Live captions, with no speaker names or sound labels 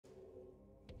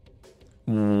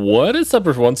What is up,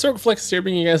 everyone? Circon here,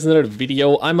 bringing you guys another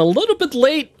video. I'm a little bit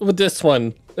late with this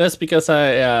one. That's because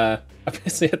I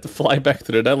basically had to fly back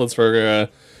to the Netherlands for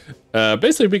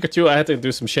basically a week or two. I had to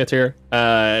do some shit here.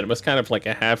 It was kind of like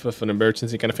a half of an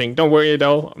emergency kind of thing. Don't worry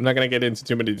though, I'm not gonna get into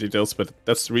too many details, but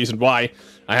that's the reason why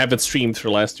I haven't streamed for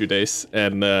the last 2 days.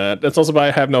 And that's also why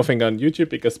I have nothing on YouTube,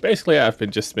 because basically I've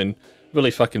just been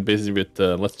really fucking busy with,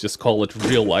 let's just call it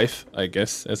real life, I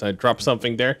guess, as I drop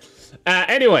something there.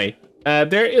 Anyway.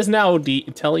 There is now the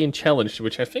Italian challenge,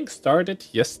 which I think started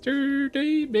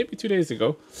yesterday, maybe 2 days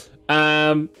ago,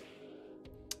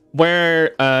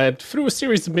 where through a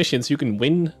series of missions you can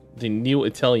win the new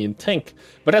Italian tank.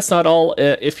 But that's not all.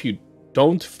 If you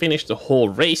don't finish the whole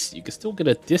race, you can still get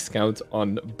a discount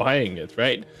on buying it,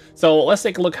 right? So let's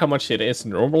take a look how much it is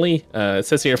normally. It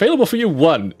says here, available for you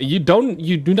 1. You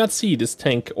do not see this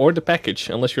tank or the package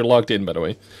unless you're logged in, by the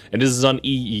way. And this is on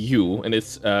EU, and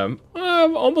it's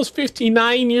almost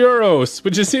 59 euros,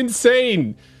 which is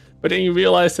insane. But then you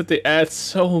realize that they add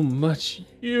so much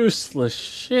useless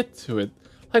shit to it.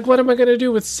 Like, what am I gonna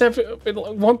do with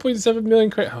 1.7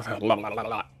 million credits?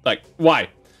 Like, why?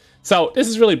 So this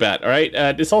is really bad, all right?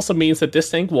 This also means that this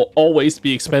tank will always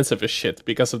be expensive as shit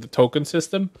because of the token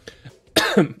system.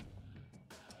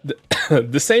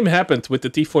 The same happened with the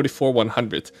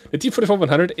T44-100. The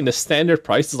T44-100 in the standard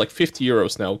price is like 50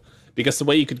 euros now, because the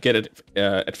way you could get it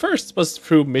at first was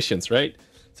through missions, right?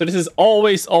 So this is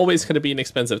always going to be an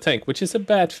expensive tank, which is a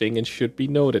bad thing and should be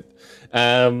noted.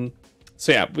 So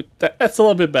yeah, that's a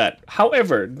little bit bad.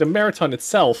 However, the marathon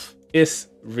itself is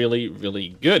really,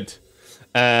 really good.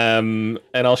 And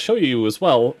I'll show you as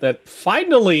well that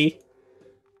finally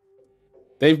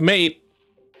they've made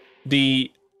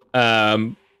the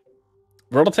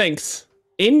World of Tanks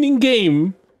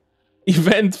in-game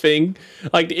event thing.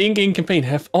 Like, the in-game campaign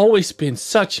have always been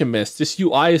such a mess. This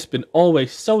UI has been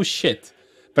always so shit.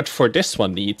 But for this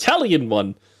one, the Italian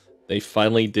one, they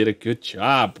finally did a good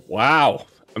job. Wow,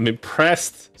 I'm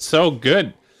impressed. So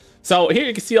good. So here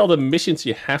you can see all the missions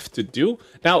you have to do.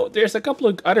 Now, there's a couple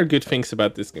of other good things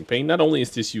about this campaign. Not only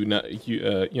is this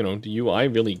the UI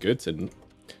really good, and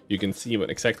you can see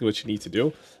exactly what you need to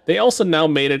do. They also now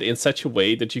made it in such a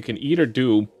way that you can either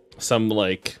do some,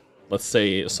 like, let's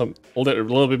say, a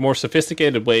little bit more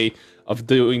sophisticated way of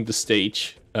doing the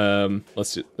stage.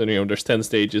 There's 10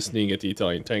 stages, and you get the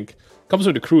Italian tank. Comes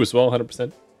with the crew as well,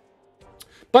 100%.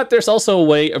 But there's also a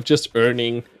way of just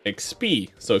earning XP.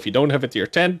 So if you don't have a tier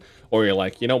 10, or you're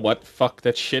like, you know what, fuck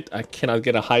that shit, I cannot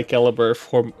get a high caliber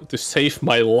to save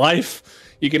my life,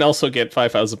 you can also get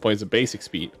 5,000 points of basic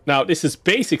speed. Now, this is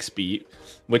basic speed,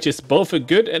 which is both a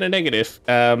good and a negative.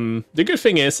 The good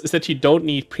thing is that you don't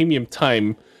need premium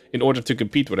time in order to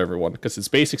compete with everyone, because it's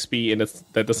basic speed and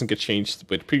that doesn't get changed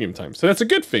with premium time. So that's a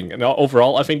good thing. And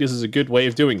overall, I think this is a good way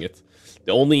of doing it.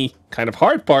 The only kind of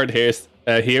hard part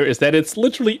here is that it's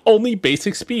literally only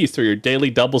basic speed, so your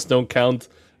daily doubles don't count.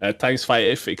 Times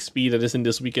 5 XP that is in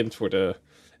this weekend for the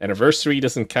anniversary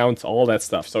doesn't count, all that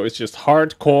stuff. So it's just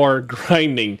hardcore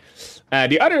grinding.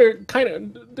 The other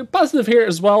the positive here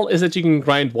as well is that you can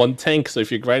grind one tank. So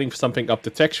if you're grinding for something up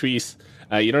to tech trees,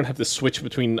 you don't have to switch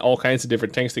between all kinds of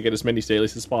different tanks to get as many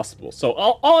dailies as possible. So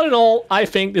all in all, I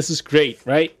think this is great,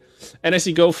 right? And as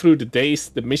you go through the days,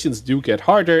 the missions do get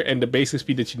harder, and the basic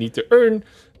speed that you need to earn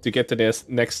to get to this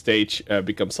next stage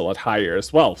becomes a lot higher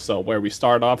as well. So where we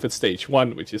start off at stage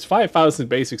 1, which is 5,000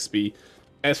 basic speed,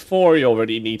 as 4 you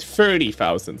already need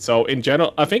 30,000. So in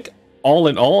general, I think all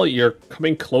in all, you're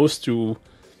coming close to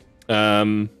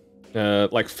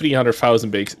like 300,000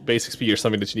 basic speed or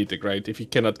something that you need to grind if you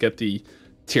cannot get the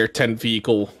tier 10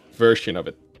 vehicle version of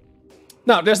it.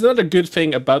 Now, there's another good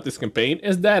thing about this campaign,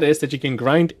 is that you can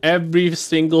grind every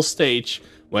single stage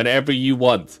whenever you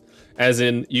want. As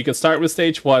in, you can start with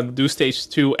stage 1, do stage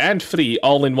 2 and 3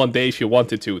 all in one day if you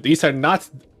wanted to. These are not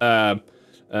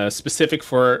specific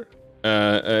for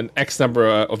an X number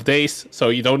of days, so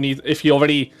you don't need, if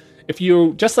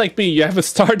you, just like me, you haven't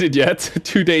started yet,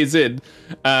 2 days in,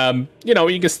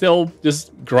 you can still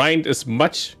just grind as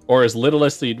much or as little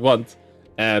as you'd want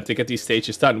to get these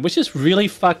stages done, which is really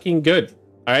fucking good.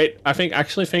 All right, I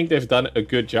actually think they've done a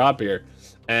good job here.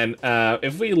 And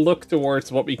if we look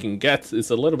towards what we can get, it's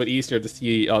a little bit easier to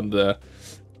see on the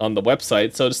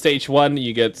website. So the stage 1,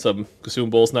 you get some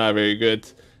consume balls, now very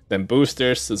good. Then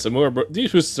boosters and some more.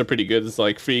 These boosters are pretty good. It's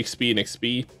like free XP and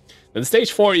XP. Then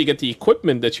stage 4, you get the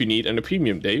equipment that you need on a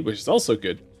premium day, which is also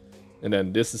good. And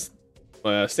then this is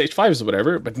stage 5 is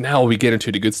whatever. But now we get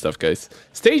into the good stuff, guys.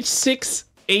 Stage 6,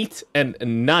 8, and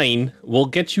 9 will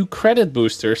get you credit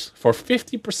boosters for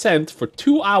 50% for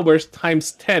 2 hours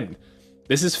times 10.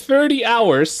 This is 30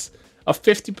 hours of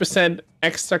 50%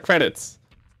 extra credits.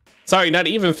 Sorry, not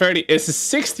even 30. It's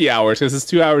 60 hours because it's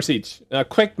 2 hours each.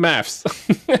 Quick maths.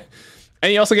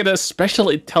 And you also get a special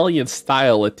Italian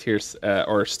style at tiers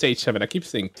or stage 7. I keep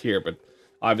saying tier, but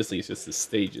obviously it's just the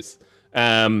stages.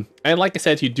 And like I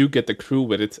said, you do get the crew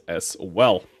with it as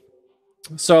well.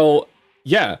 So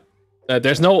yeah,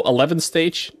 there's no 11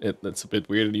 stage. That's a bit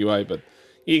weird in UI, but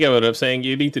you get what I'm saying.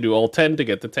 You need to do all 10 to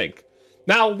get the tank.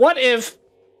 Now, what if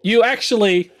you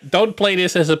actually don't play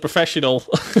this as a professional?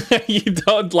 You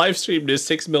don't live stream this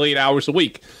 6 million hours a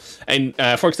week. And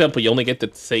for example, you only get to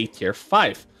say tier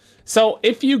 5. So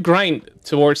if you grind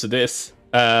towards this,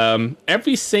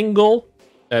 every single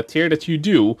tier that you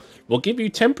do will give you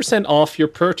 10% off your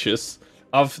purchase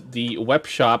of the web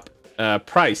shop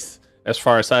price, as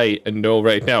far as I know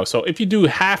right now. So if you do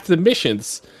half the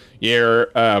missions, you're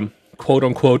quote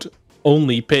unquote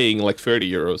only paying like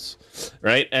 30 euros,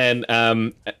 right? And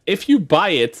if you buy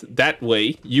it that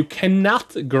way, you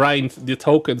cannot grind the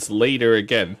tokens later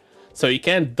again. So you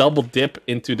can't double dip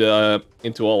into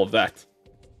all of that.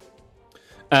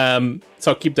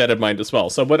 So keep that in mind as well.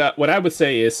 So what I would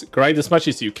say is grind as much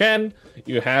as you can.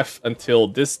 You have until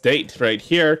this date right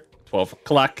here, 12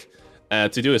 o'clock, to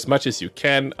do as much as you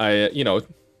can. You know,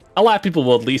 a lot of people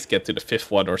will at least get to the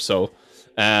 5th one or so.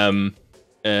 And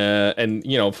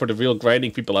you know, for the real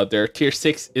grinding people out there, tier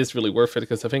 6 is really worth it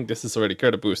because I think this is already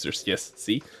credit boosters. Yes,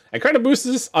 see? And credit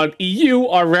boosters on EU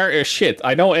are rare as shit.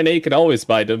 I know NA can always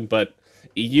buy them, but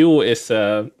EU is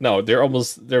no,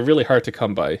 they're really hard to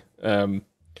come by.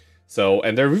 So,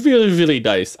 and they're really, really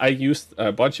nice. I used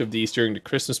a bunch of these during the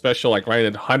Christmas special. I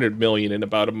grinded 100 million in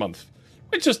about a month,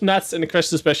 which is nuts. And the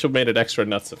Christmas special made it extra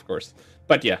nuts, of course.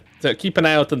 But yeah, so keep an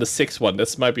eye out on the 6th one.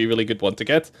 This might be a really good one to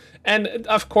get. And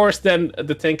of course, then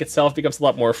the tank itself becomes a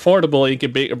lot more affordable. You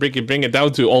can bring it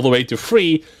down to all the way to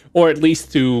free, or at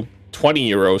least to 20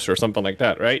 euros or something like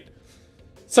that, right?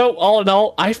 So all in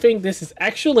all, I think this is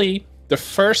actually the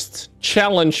first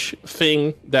challenge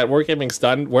thing that Wargaming's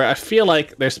done where I feel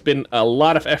like there's been a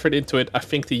lot of effort into it. I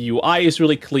think the UI is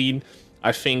really clean.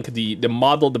 I think the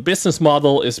model, the business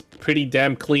model is pretty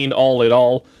damn clean all in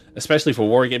all, especially for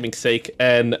Wargaming's sake.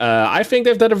 And I think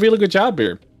they've done a really good job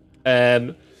here.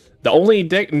 And the only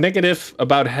negative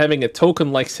about having a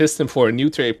token-like system for a new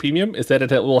tier premium is that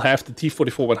it will have the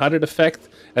T44-100 effect,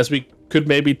 as we could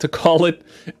maybe to call it.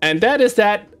 And that is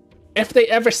that if they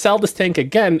ever sell this tank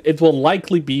again, it will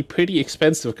likely be pretty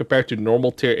expensive compared to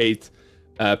normal tier 8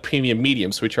 premium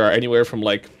mediums, which are anywhere from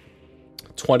like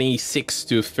 26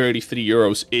 to 33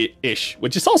 euros ish,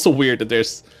 which is also weird that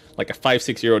there's like a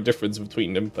 5-6 euro difference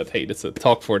between them, but hey, that's a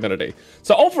talk for another day.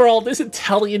 So overall, this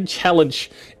Italian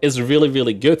challenge is really,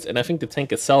 really good, and I think the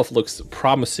tank itself looks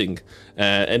promising,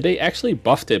 and they actually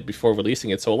buffed it before releasing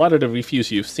it, so a lot of the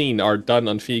reviews you've seen are done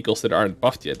on vehicles that aren't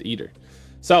buffed yet either.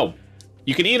 So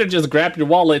you can either just grab your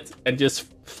wallet and just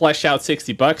flesh out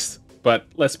 60 bucks, but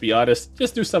let's be honest,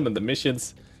 just do some of the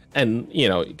missions and, you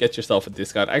know, get yourself a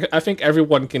discount. I think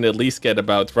everyone can at least get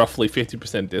about roughly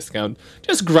 50% discount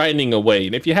just grinding away.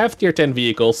 And if you have tier 10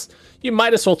 vehicles, you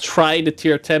might as well try the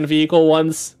tier 10 vehicle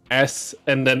ones,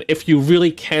 and then if you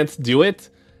really can't do it,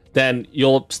 then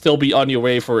you'll still be on your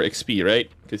way for XP, right?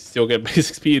 Because you still get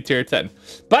basic XP at tier 10.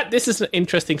 But this is an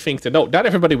interesting thing to note. Not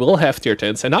everybody will have tier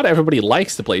 10s, and not everybody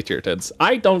likes to play tier 10s.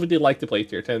 I don't really like to play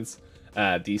tier 10s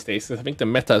these days, because I think the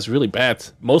meta is really bad.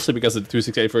 Mostly because of the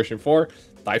 268 version 4,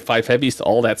 Type 5 heavies,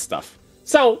 all that stuff.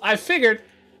 So I figured,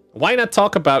 why not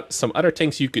talk about some other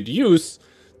things you could use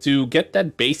to get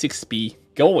that basic XP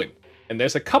going? And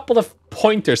there's a couple of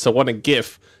pointers I want to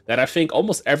give that I think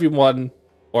almost everyone,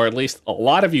 or at least a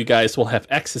lot of you guys, will have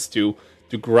access to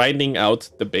grinding out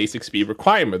the basic speed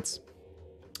requirements.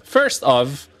 First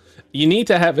off, you need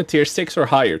to have a tier 6 or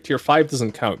higher. Tier 5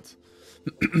 doesn't count.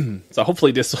 So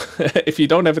hopefully this, if you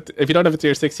don't have a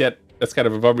tier 6 yet, that's kind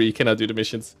of a bummer. You cannot do the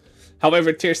missions.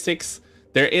 However, tier 6,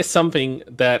 there is something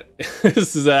that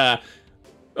is well,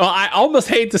 I almost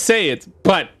hate to say it,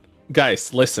 but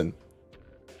guys, listen.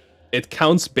 It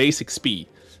counts basic speed.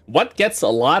 What gets a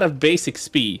lot of basic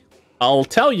speed? I'll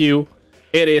tell you,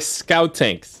 it is scout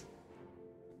tanks.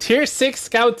 Tier 6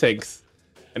 scout tanks,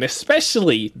 and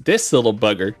especially this little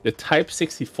bugger, the Type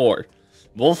 64,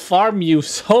 will farm you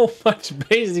so much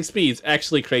basic speed. It's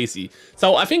actually crazy.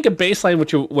 So I think a baseline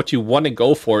what you want to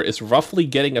go for is roughly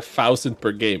getting 1,000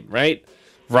 per game, right?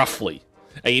 Roughly.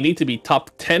 And you need to be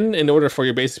top 10 in order for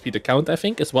your basic speed to count, I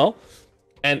think, as well.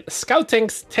 And scout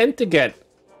tanks tend to get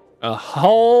a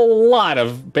whole lot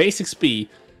of basic speed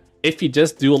if you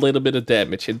just do a little bit of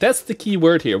damage. And that's the key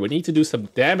word here. We need to do some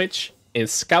damage in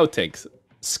scout tanks.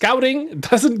 Scouting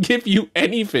doesn't give you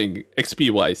anything XP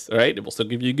wise, all right? It will still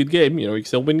give you a good game, you know, you can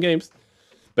still win games.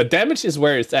 but damage is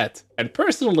where it's at. And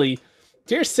personally,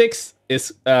 tier 6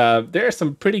 is, there are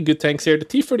some pretty good tanks here. The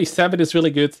T-37 is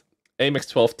really good.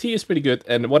 AMX-12T is pretty good.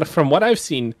 And from what I've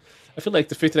seen, I feel like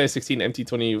the 5916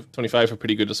 MT-2025 are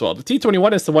pretty good as well. The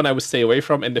T-21 is the one I would stay away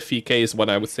from, and the VK is one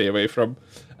I would stay away from.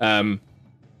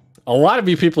 A lot of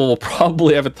you people will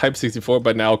probably have a Type 64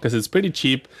 by now, because it's pretty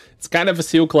cheap. It's kind of a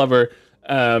seal clever.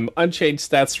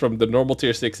 Unchanged stats from the normal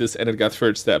tier 6s, and it got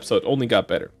third step, so it only got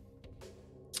better.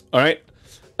 Alright.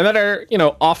 Another,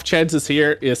 off chances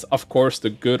here is, of course, the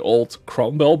good old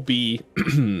Cromwell B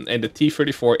and the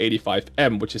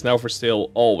T-3485M, which is now for sale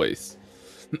always.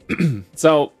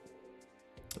 So,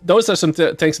 those are some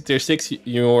tanks in tier 6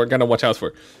 you're going to watch out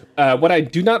for. What I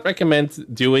do not recommend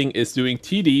doing is doing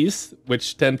TDs,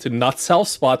 which tend to not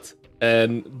self-spot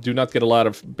and do not get a lot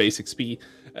of base XP.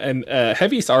 And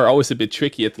heavies are always a bit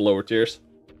tricky at the lower tiers.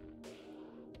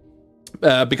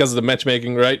 Because of the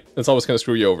matchmaking, right? It's always going to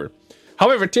screw you over.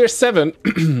 However, tier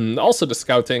 7, also the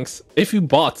scout tanks, if you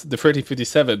bought the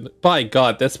 3057, by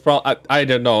god, that's I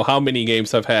don't know how many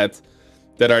games I've had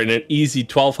that are in an easy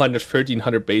 1200,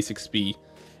 1300 base XP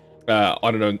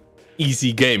on an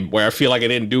easy game, where I feel like I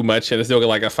didn't do much and I still get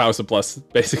like 1000 plus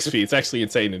base XP. It's actually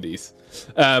insane in these.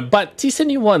 But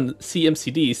T71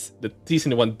 CMCDs, the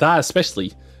T71 DA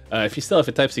especially, if you still have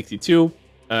a Type 62,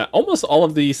 almost all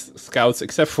of these scouts,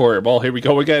 except for, well, here we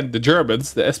go again, the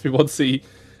Germans, the SP1C,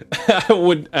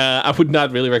 I would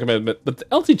not really recommend it. But the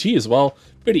LTG as well,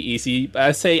 pretty easy.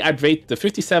 I say I'd rate the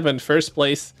 57 first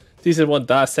place, T71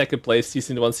 DA second place,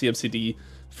 T71 CMCD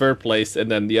third place,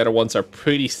 and then the other ones are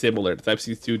pretty similar. The Type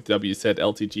 62, WZ,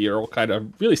 LTG are all kind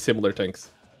of really similar tanks.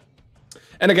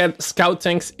 And again, scout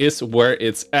tanks is where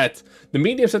it's at. The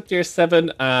mediums at tier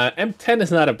 7, M10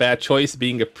 is not a bad choice,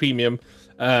 being a premium.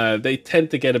 They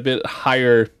tend to get a bit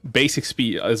higher base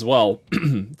XP as well.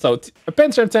 So a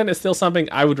Panzer M10 is still something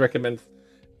I would recommend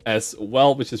as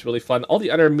well, which is really fun. All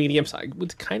the other mediums I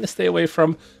would kind of stay away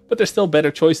from, but they're still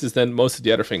better choices than most of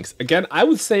the other things. Again, I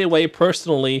would stay away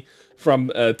personally from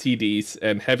TDs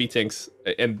and heavy tanks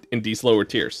in these lower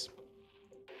tiers.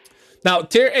 Now,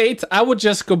 tier 8, I would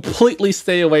just completely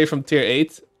stay away from tier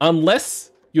 8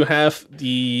 unless you have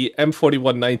the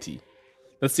M4190.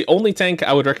 That's the only tank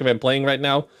I would recommend playing right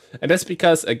now. And that's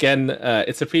because, again,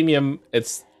 it's a premium,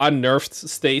 it's unnerfed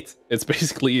state. It's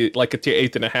basically like a tier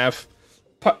 8.5.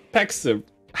 Packs a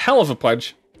hell of a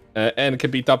punch, and can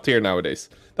be top tier nowadays.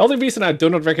 The only reason I do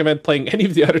not recommend playing any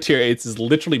of the other tier 8s is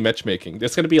literally matchmaking.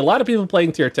 There's going to be a lot of people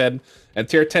playing tier 10, and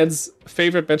tier 10's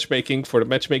favorite matchmaking for the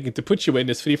matchmaking to put you in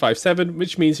is 357,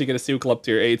 which means you're going to seal club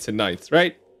tier 8s and 9s,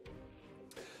 right?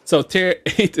 So tier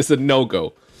 8 is a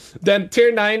no-go. Then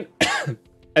tier 9,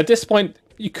 at this point,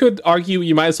 you could argue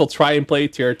you might as well try and play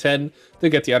tier 10 to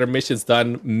get the other missions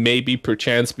done, maybe per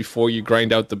chance before you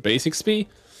grind out the base XP.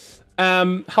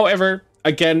 However,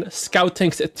 again, scout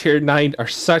tanks at tier 9 are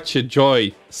such a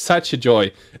joy,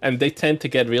 and they tend to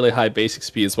get really high base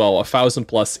XP as well, 1000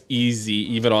 plus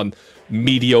easy, even on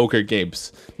mediocre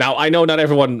games. Now, I know not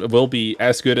everyone will be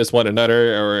as good as one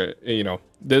another, or,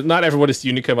 not everyone is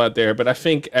unicum out there, but I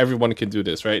think everyone can do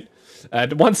this, right?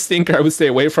 The one stinker I would stay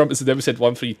away from is the WZ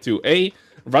 132A.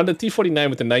 Run the T49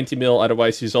 with the 90 mil,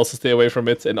 otherwise you should also stay away from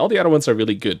it, and all the other ones are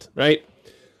really good, right?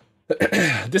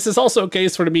 This is also a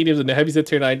case for the mediums and the heavies at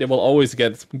tier 9. They will always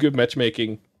get good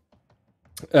matchmaking.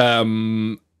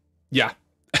 Yeah.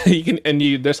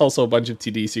 There's also a bunch of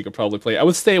TDs you could probably play. I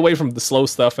would stay away from the slow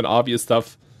stuff and obvious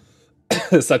stuff,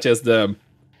 such as the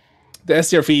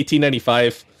SCRV,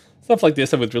 T95, stuff like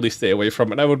this I would really stay away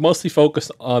from. And I would mostly focus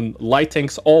on light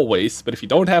tanks always, but if you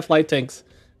don't have light tanks,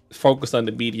 focus on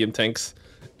the medium tanks.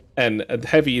 And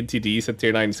heavy and TDs at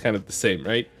tier 9 is kind of the same,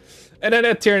 right? And then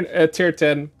at tier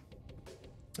 10,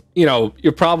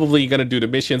 you're probably going to do the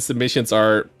missions. The missions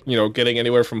are, getting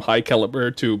anywhere from high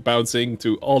caliber to bouncing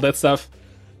to all that stuff.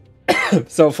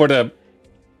 So for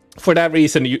that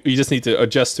reason, you just need to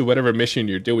adjust to whatever mission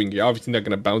you're doing. You're obviously not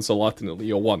going to bounce a lot in the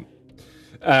Leo 1.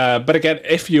 But again,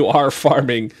 if you are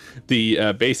farming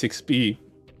the base XP,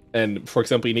 and for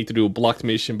example, you need to do a blocked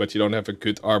mission, but you don't have a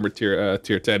good armor tier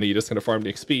 10, you're just going to farm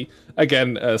the XP.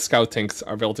 Again, scout tanks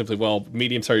are relatively well.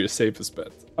 Mediums are your safest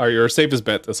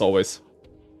bet, as always.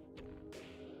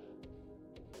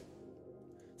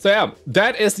 So yeah,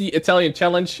 that is the Italian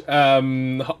challenge.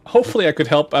 Hopefully I could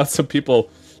help out some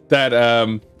people that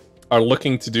are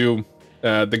looking to do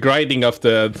the grinding of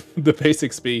the base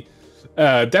XP.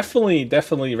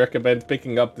 Definitely recommend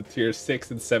picking up the tier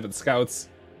 6 and 7 scouts.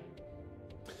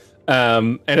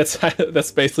 And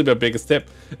that's basically my biggest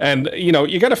tip. And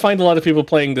you're gonna find a lot of people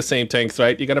playing the same tanks,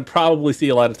 right? You're gonna probably see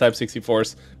a lot of Type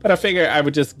 64s, but I figure I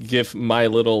would just give my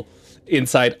little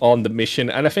insight on the mission.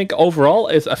 And I think overall,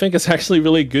 it's actually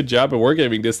really good job of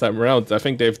wargaming this time around. I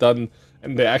think they've done,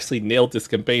 and they actually nailed this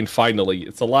campaign finally.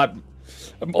 It's a lot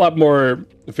more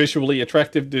visually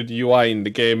attractive to the UI in the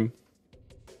game.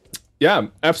 Yeah,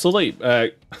 absolutely.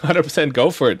 100%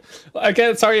 go for it.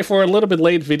 Again, sorry for a little bit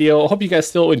late video. I hope you guys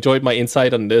still enjoyed my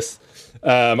insight on this.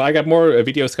 I got more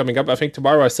videos coming up. I think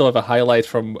tomorrow I still have a highlight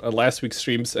from last week's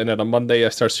streams, and then on Monday I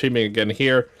start streaming again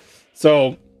here.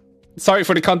 So, sorry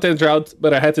for the content drought,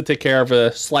 but I had to take care of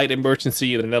a slight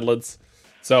emergency in the Netherlands.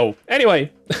 So,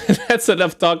 anyway, that's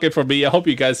enough talking for me. I hope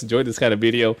you guys enjoyed this kind of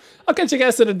video. I'll catch you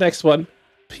guys in the next one.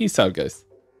 Peace out, guys.